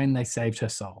sign they saved her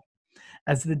soul.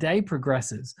 As the day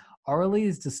progresses, Aurelie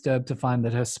is disturbed to find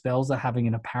that her spells are having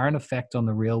an apparent effect on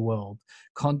the real world,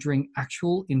 conjuring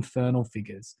actual infernal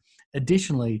figures.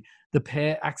 Additionally, the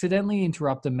pair accidentally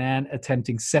interrupt a man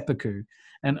attempting seppuku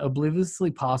and obliviously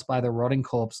pass by the rotting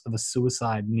corpse of a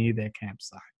suicide near their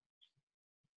campsite.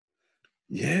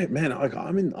 Yeah, man,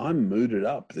 I'm mooded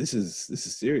up. This is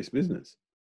serious business.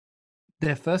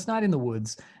 Their first night in the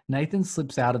woods, Nathan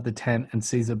slips out of the tent and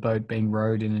sees a boat being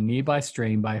rowed in a nearby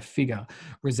stream by a figure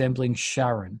resembling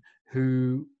Sharon,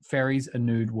 who ferries a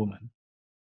nude woman.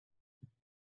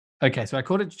 Okay, so I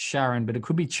called it Sharon, but it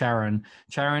could be Charon.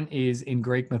 Charon is, in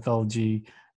Greek mythology,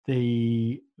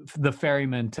 the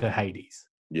ferryman to Hades.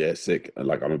 Yeah, sick.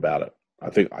 Like, I'm about it. I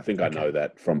think I know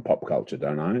that from pop culture,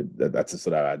 don't I? That's a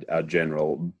sort of our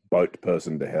general boat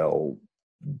person to hell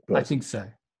person.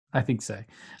 I think so.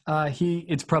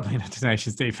 It's probably in a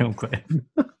Tenacious D film clip.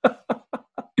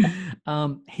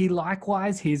 He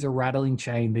likewise hears a rattling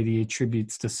chain that he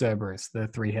attributes to Cerberus, the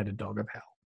three-headed dog of hell.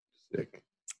 Sick.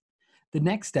 The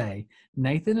next day,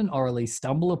 Nathan and Aurelie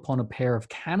stumble upon a pair of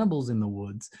cannibals in the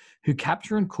woods who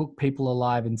capture and cook people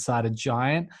alive inside a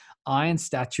giant iron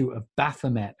statue of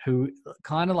Baphomet, who,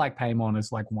 kind of like Paimon,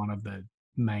 is like one of the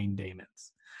main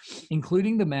demons,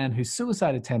 including the man whose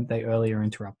suicide attempt they earlier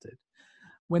interrupted.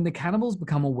 When the cannibals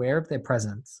become aware of their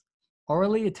presence,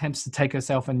 Aurelie attempts to take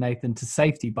herself and Nathan to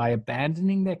safety by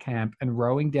abandoning their camp and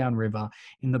rowing downriver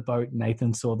in the boat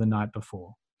Nathan saw the night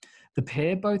before. The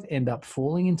pair both end up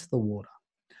falling into the water.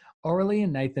 Aurelie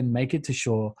and Nathan make it to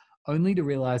shore, only to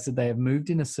realize that they have moved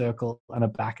in a circle and are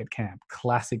back at camp.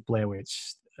 Classic Blair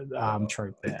Witch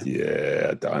trope there.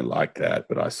 Yeah, I don't like that,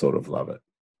 but I sort of love it.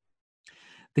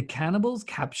 The cannibals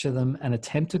capture them and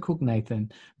attempt to cook Nathan,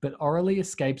 but Aurelie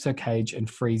escapes her cage and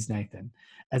frees Nathan.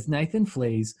 As Nathan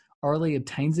flees, Aurelie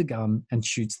obtains a gun and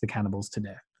shoots the cannibals to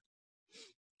death.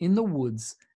 In the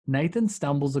woods, Nathan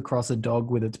stumbles across a dog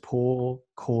with its paw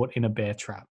caught in a bear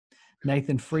trap.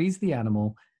 Nathan frees the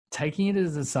animal, taking it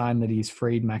as a sign that he has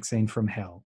freed Maxine from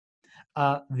hell.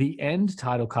 The end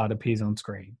title card appears on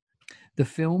screen. The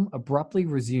film abruptly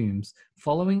resumes,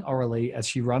 following Aurelie as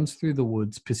she runs through the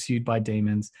woods pursued by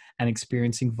demons and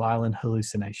experiencing violent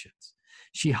hallucinations.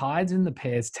 She hides in the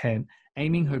pair's tent,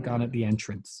 aiming her gun at the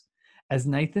entrance. As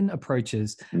Nathan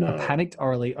approaches, a panicked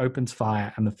Aurelie opens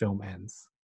fire and the film ends.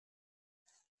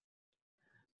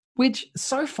 Which,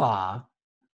 so far,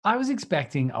 I was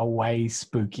expecting a way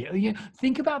spookier.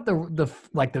 Think about the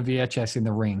VHS in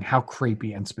The Ring, how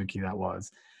creepy and spooky that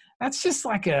was. It's just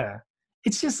like a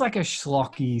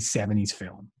schlocky 70s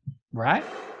film, right?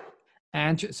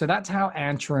 And so that's how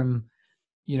Antrim,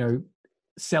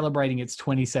 celebrating its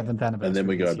 27th anniversary. And then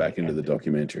we go back into the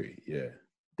documentary, yeah.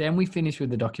 Then we finish with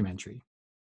the documentary.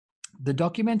 The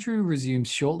documentary resumes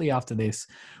shortly after this,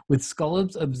 with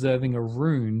scholars observing a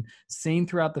rune seen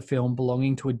throughout the film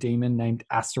belonging to a demon named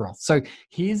Astaroth. So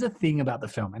here's a thing about the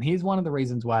film, and here's one of the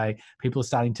reasons why people are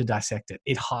starting to dissect it.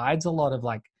 It hides a lot of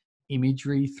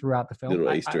imagery throughout the film.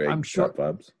 Little Easter egg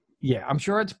vibes. Yeah, I'm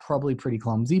sure it's probably pretty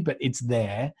clumsy, but it's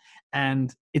there.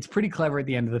 And it's pretty clever at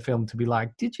the end of the film to be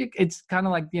like, it's kind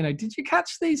of like, did you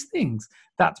catch these things?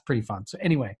 That's pretty fun. So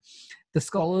anyway, the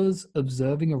scholars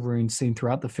observing a rune seen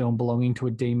throughout the film belonging to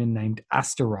a demon named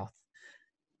Astaroth.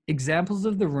 Examples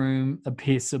of the rune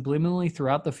appear subliminally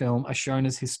throughout the film are shown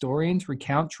as historians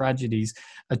recount tragedies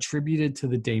attributed to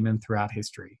the demon throughout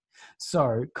history.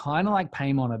 So kind of like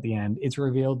Paimon at the end, it's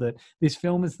revealed that this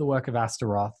film is the work of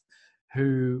Astaroth,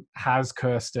 who has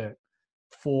cursed it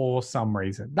for some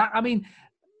reason.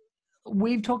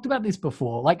 We've talked about this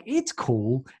before. It's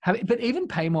cool. But even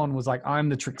Paimon was like, I'm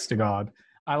the trickster god.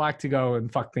 I like to go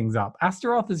and fuck things up.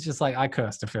 Astaroth is just like, I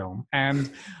cursed a film.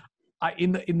 And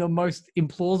in the most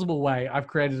implausible way, I've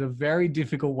created a very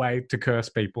difficult way to curse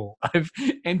people. I've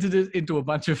entered it into a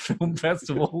bunch of film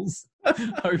festivals,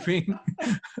 hoping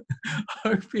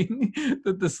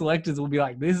that the selectors will be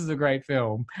like, this is a great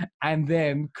film, and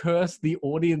then curse the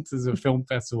audiences of film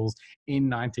festivals in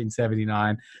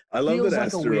 1979. I love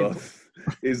that Astaroth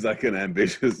is like an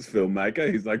ambitious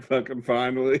filmmaker. He's like, fucking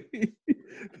finally,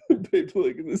 people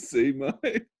are going to see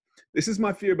this is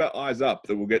my fear about Eyes Up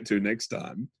that we'll get to next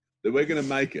time. That we're going to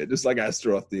make it, just like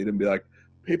Astaroth did, and be like,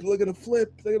 people are going to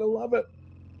flip, they're going to love it.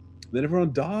 Then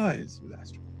everyone dies with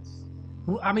Astaroths.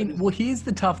 Well, here's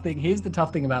the tough thing. Here's the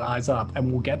tough thing about Eyes Up,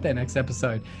 and we'll get there next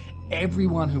episode.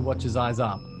 Everyone who watches Eyes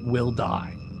Up will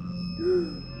die.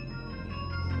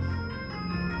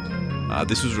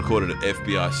 This was recorded at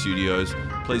FBI Studios.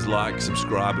 Please like,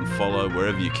 subscribe, and follow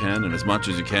wherever you can, and as much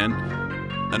as you can.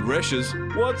 And Resh's,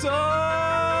 what's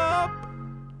up?